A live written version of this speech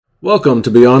Welcome to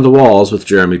Beyond the Walls with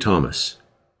Jeremy Thomas.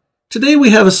 Today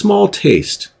we have a small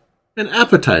taste, an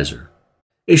appetizer,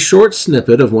 a short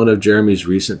snippet of one of Jeremy's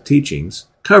recent teachings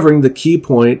covering the key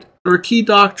point or key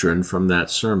doctrine from that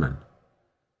sermon.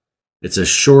 It's a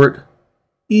short,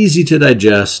 easy to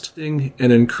digest, and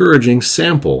encouraging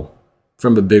sample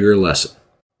from a bigger lesson.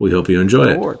 We hope you enjoy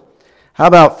it. How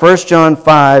about 1 John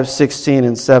 5, 16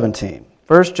 and 17?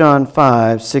 1 John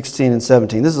 5, 16 and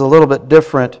 17. This is a little bit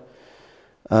different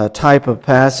type of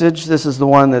passage. This is the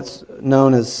one that's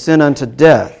known as sin unto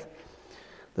death.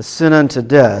 The sin unto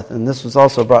death. And this was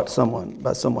also brought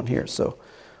by someone here. So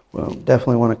we'll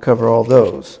definitely want to cover all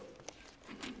those.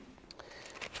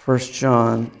 1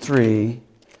 John 3.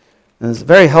 And it's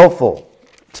very helpful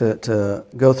to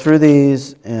go through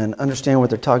these and understand what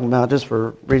they're talking about just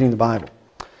for reading the Bible.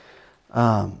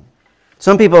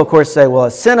 Some people, of course, say, well,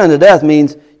 a sin unto death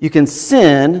means you can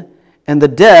sin and the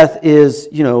death is,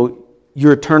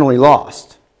 you're eternally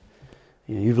lost.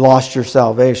 You've lost your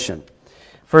salvation.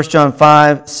 1 John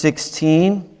 5,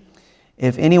 16.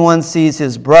 If anyone sees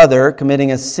his brother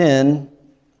committing a sin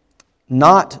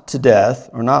not to death,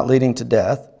 or not leading to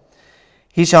death,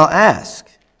 he shall ask.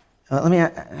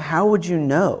 How would you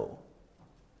know?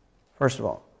 First of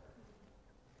all.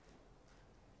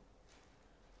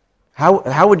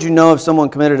 How would you know if someone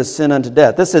committed a sin unto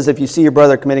death? This says if you see your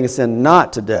brother committing a sin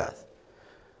not to death.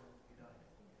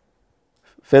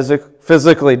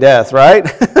 Physically death, right?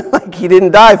 Like he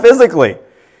didn't die physically.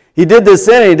 He did this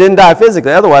sin and he didn't die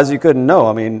physically. Otherwise you couldn't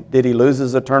know. Did he lose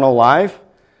his eternal life?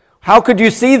 How could you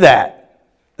see that?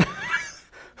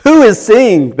 Who is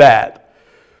seeing that?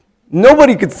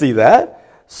 Nobody could see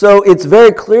that. So it's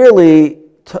very clearly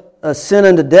a sin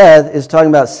unto death is talking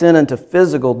about sin unto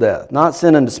physical death, not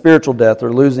sin unto spiritual death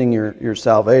or losing your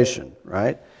salvation,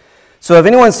 right? So if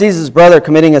anyone sees his brother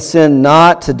committing a sin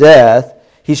not to death,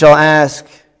 he shall ask,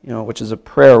 which is a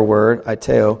prayer word,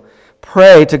 aiteo,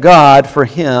 pray to God for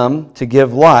him to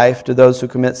give life to those who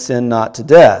commit sin not to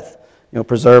death,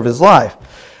 preserve his life.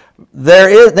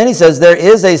 Then he says, there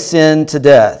is a sin to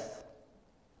death.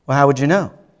 Well, how would you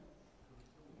know?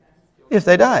 If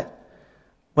they died.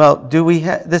 Well, do we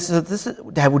have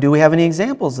any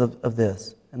examples of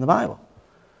this in the Bible?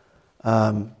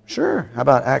 Sure. How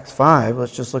about Acts 5?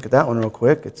 Let's just look at that one real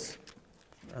quick. It's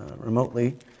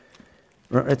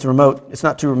It's remote. It's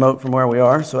not too remote from where we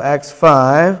are. So Acts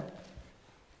 5.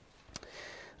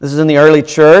 This is in the early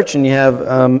church, and you have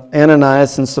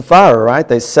Ananias and Sapphira, right?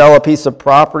 They sell a piece of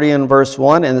property in verse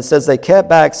 1, and it says they kept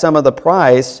back some of the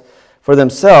price for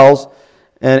themselves,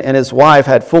 and his wife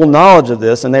had full knowledge of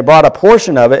this, and they brought a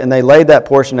portion of it, and they laid that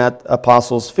portion at the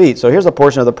apostles' feet. So here's a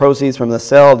portion of the proceeds from the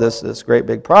sale of this great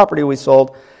big property we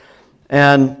sold.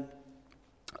 And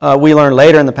we learn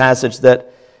later in the passage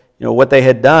that what they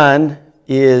had done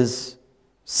is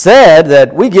said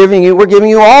that we're giving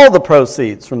you all the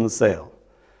proceeds from the sale.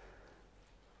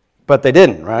 But they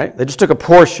didn't, right? They just took a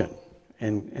portion.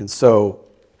 And so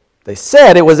they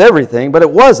said it was everything, but it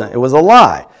wasn't. It was a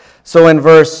lie. So in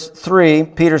verse 3,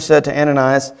 Peter said to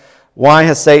Ananias, why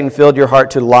has Satan filled your heart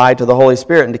to lie to the Holy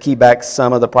Spirit and to keep back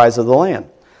some of the price of the land?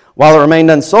 While it remained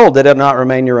unsold, did it not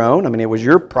remain your own? It was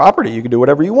your property. You could do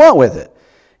whatever you want with it.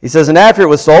 He says, and after it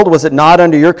was sold, was it not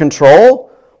under your control?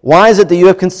 Why is it that you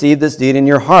have conceived this deed in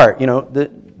your heart?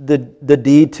 The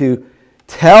deed to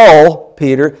tell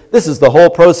Peter, this is the whole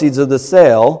proceeds of the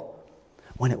sale,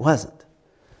 when it wasn't.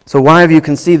 So why have you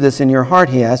conceived this in your heart,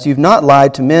 he asked. You've not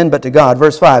lied to men, but to God.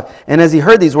 Verse 5, and as he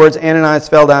heard these words, Ananias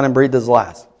fell down and breathed his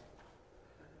last.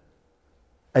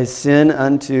 A sin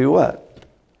unto what?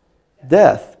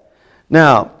 Death.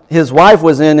 Now, his wife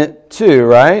was in it too,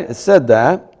 right? It said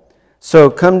that.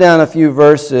 So come down a few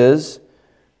verses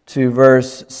to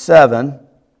verse 7.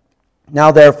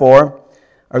 Now therefore,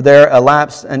 there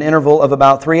elapsed an interval of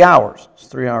about 3 hours.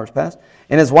 3 hours passed.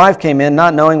 And his wife came in,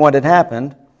 not knowing what had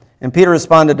happened. And Peter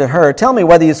responded to her, tell me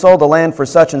whether you sold the land for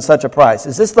such and such a price.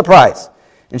 Is this the price?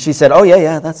 And she said, oh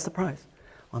yeah, that's the price.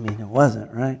 It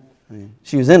wasn't, right?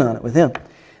 She was in on it with him.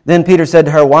 Then Peter said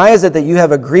to her, why is it that you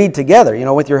have agreed together,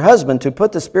 with your husband to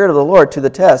put the Spirit of the Lord to the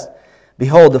test?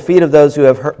 Behold, the feet of those who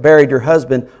have buried your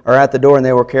husband are at the door, and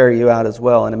they will carry you out as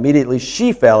well. And immediately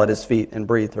she fell at his feet and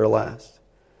breathed her last.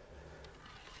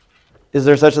 Is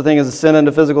there such a thing as a sin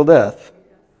unto physical death?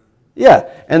 Yeah,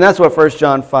 and that's what 1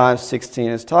 John 5,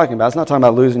 16 is talking about. It's not talking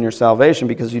about losing your salvation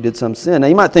because you did some sin. Now,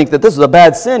 you might think that this is a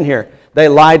bad sin here. They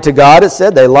lied to God, it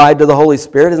said. They lied to the Holy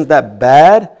Spirit. Isn't that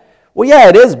bad? Well, yeah,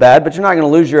 it is bad, but you're not going to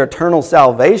lose your eternal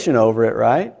salvation over it,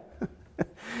 right?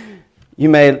 You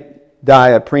may die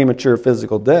a premature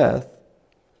physical death.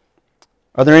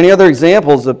 Are there any other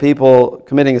examples of people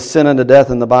committing a sin unto death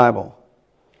in the Bible?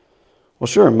 Well,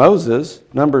 sure, Moses,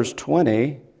 Numbers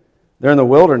 20, they're in the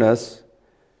wilderness,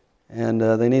 and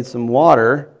they need some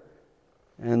water,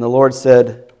 and the Lord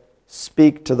said,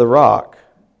 speak to the rock.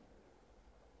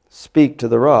 Speak to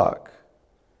the rock,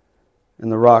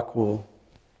 and the rock will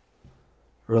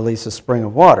release a spring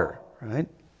of water, right?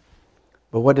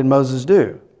 But what did Moses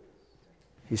do?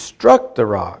 He struck the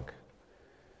rock,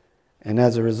 and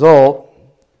as a result,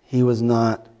 he was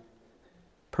not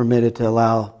permitted to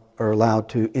allowed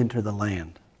to enter the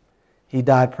land. He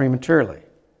died prematurely.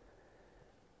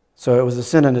 So it was a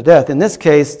sin unto death. In this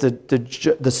case,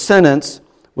 the sentence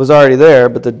was already there,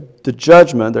 but the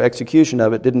judgment, the execution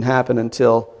of it, didn't happen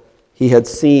until he had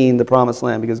seen the promised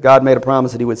land, because God made a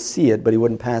promise that he would see it, but he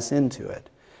wouldn't pass into it.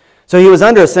 So he was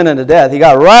under a sin unto death. He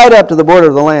got right up to the border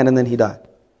of the land, and then he died.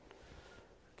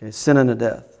 Okay, sin unto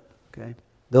death. Okay,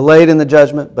 delayed in the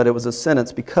judgment, but it was a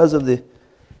sentence because of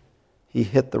he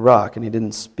hit the rock, and he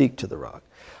didn't speak to the rock.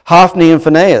 Hophni and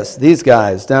Phinehas, these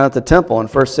guys down at the temple in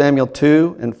 1 Samuel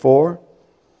 2 and 4,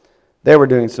 they were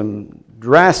doing some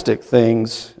drastic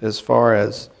things as far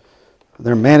as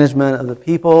their management of the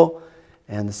people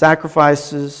and the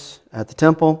sacrifices at the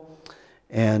temple.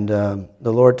 And the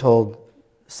Lord told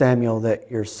Samuel that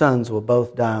your sons will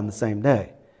both die on the same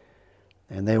day.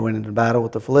 And they went into battle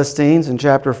with the Philistines in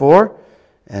chapter 4,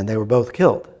 and they were both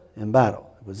killed in battle.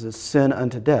 It was a sin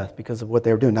unto death because of what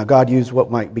they were doing. Now, God used what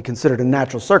might be considered a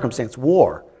natural circumstance,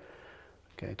 war,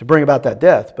 okay, to bring about that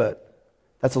death, but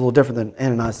that's a little different than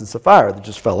Ananias and Sapphira that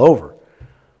just fell over.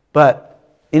 But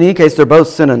in any case, they're all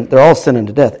sin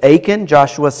unto death. Achan,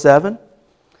 Joshua 7,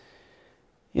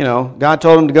 God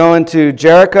told him to go into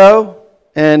Jericho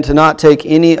and to not take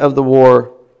any of the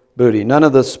war booty, none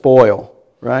of the spoil,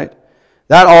 right?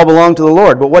 That all belonged to the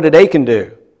Lord. But what did Achan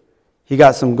do? He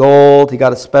got some gold, he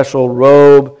got a special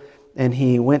robe, and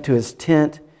he went to his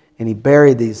tent and he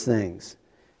buried these things.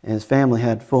 And his family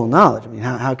had full knowledge. I mean,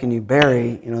 how can you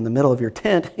bury, in the middle of your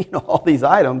tent, all these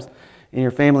items and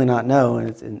your family not know? And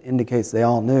it indicates they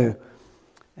all knew.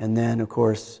 And then, of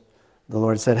course, the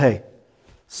Lord said, hey,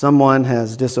 someone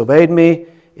has disobeyed me.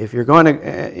 If you're going to,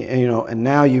 and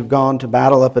now you've gone to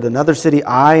battle up at another city,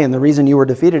 and the reason you were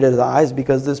defeated at Ai is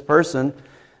because this person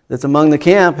that's among the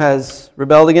camp has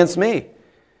rebelled against me.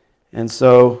 And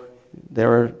so they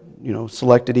were,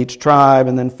 selected each tribe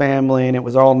and then family, and it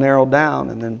was all narrowed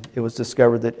down. And then it was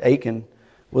discovered that Achan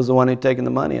was the one who'd taken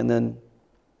the money, and then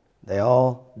they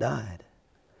all died.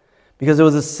 Because it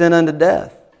was a sin unto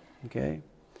death. Okay?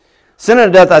 Sin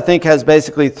unto death, I think, has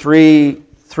basically three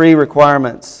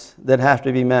requirements that have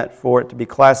to be met for it to be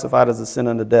classified as a sin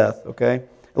unto death. Okay?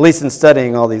 At least in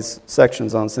studying all these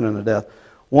sections on sin unto death.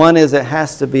 One is it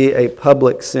has to be a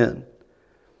public sin.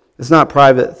 It's not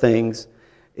private things.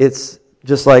 It's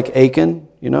just like Achan,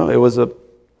 it was a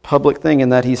public thing in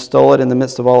that he stole it in the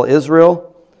midst of all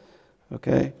Israel.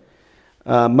 Okay.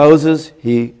 Moses,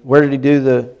 where did he do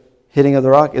the hitting of the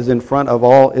rock? Is in front of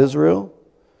all Israel.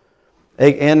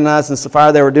 Ananias and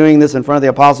Sapphira, they were doing this in front of the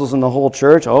apostles and the whole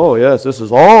church. Oh yes, this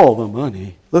is all the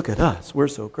money. Look at us, we're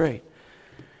so great.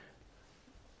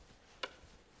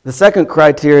 The second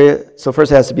criteria, so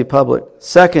first it has to be public.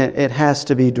 Second, it has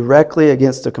to be directly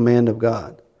against the command of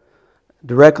God.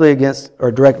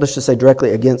 Let's just say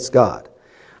directly against God.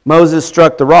 Moses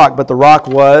struck the rock, but the rock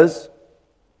what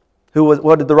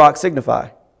did the rock signify?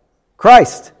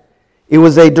 Christ. It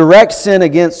was a direct sin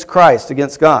against Christ,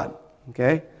 against God.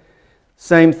 Okay?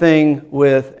 Same thing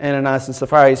with Ananias and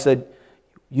Sapphira. He said,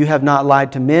 you have not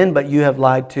lied to men, but you have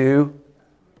lied to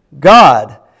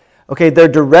God. Okay, they're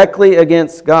directly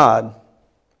against God.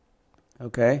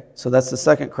 Okay, so that's the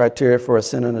second criteria for a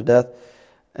sin unto death.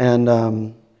 And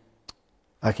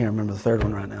I can't remember the third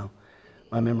one right now.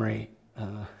 My memory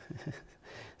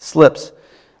slips.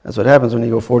 That's what happens when you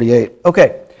go 48.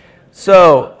 Okay,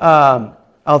 so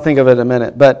I'll think of it in a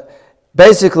minute. But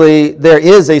basically, there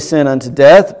is a sin unto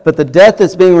death, but the death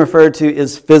that's being referred to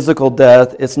is physical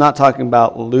death. It's not talking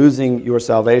about losing your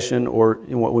salvation or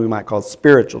what we might call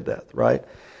spiritual death, right?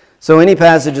 So any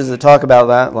passages that talk about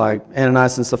that, like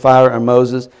Ananias and Sapphira or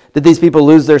Moses, did these people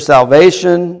lose their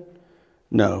salvation?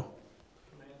 No.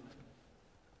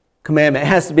 Commandment. It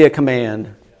has to be a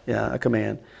command. Yeah, a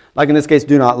command. Like in this case,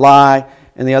 do not lie.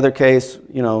 In the other case,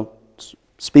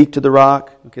 speak to the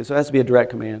rock. Okay, so it has to be a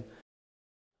direct command.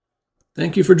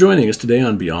 Thank you for joining us today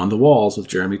on Beyond the Walls with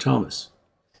Jeremy Thomas.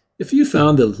 If you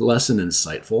found the lesson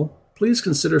insightful, please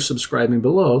consider subscribing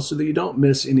below so that you don't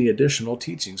miss any additional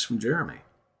teachings from Jeremy.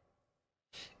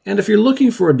 And if you're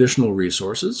looking for additional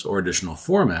resources or additional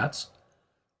formats,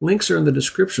 links are in the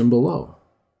description below.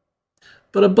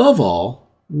 But above all,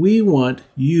 we want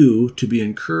you to be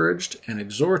encouraged and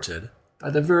exhorted by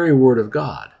the very Word of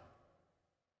God.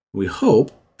 We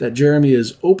hope that Jeremy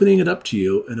is opening it up to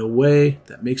you in a way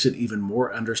that makes it even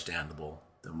more understandable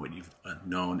than what you've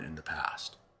known in the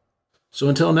past. So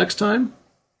until next time,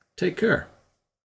 take care.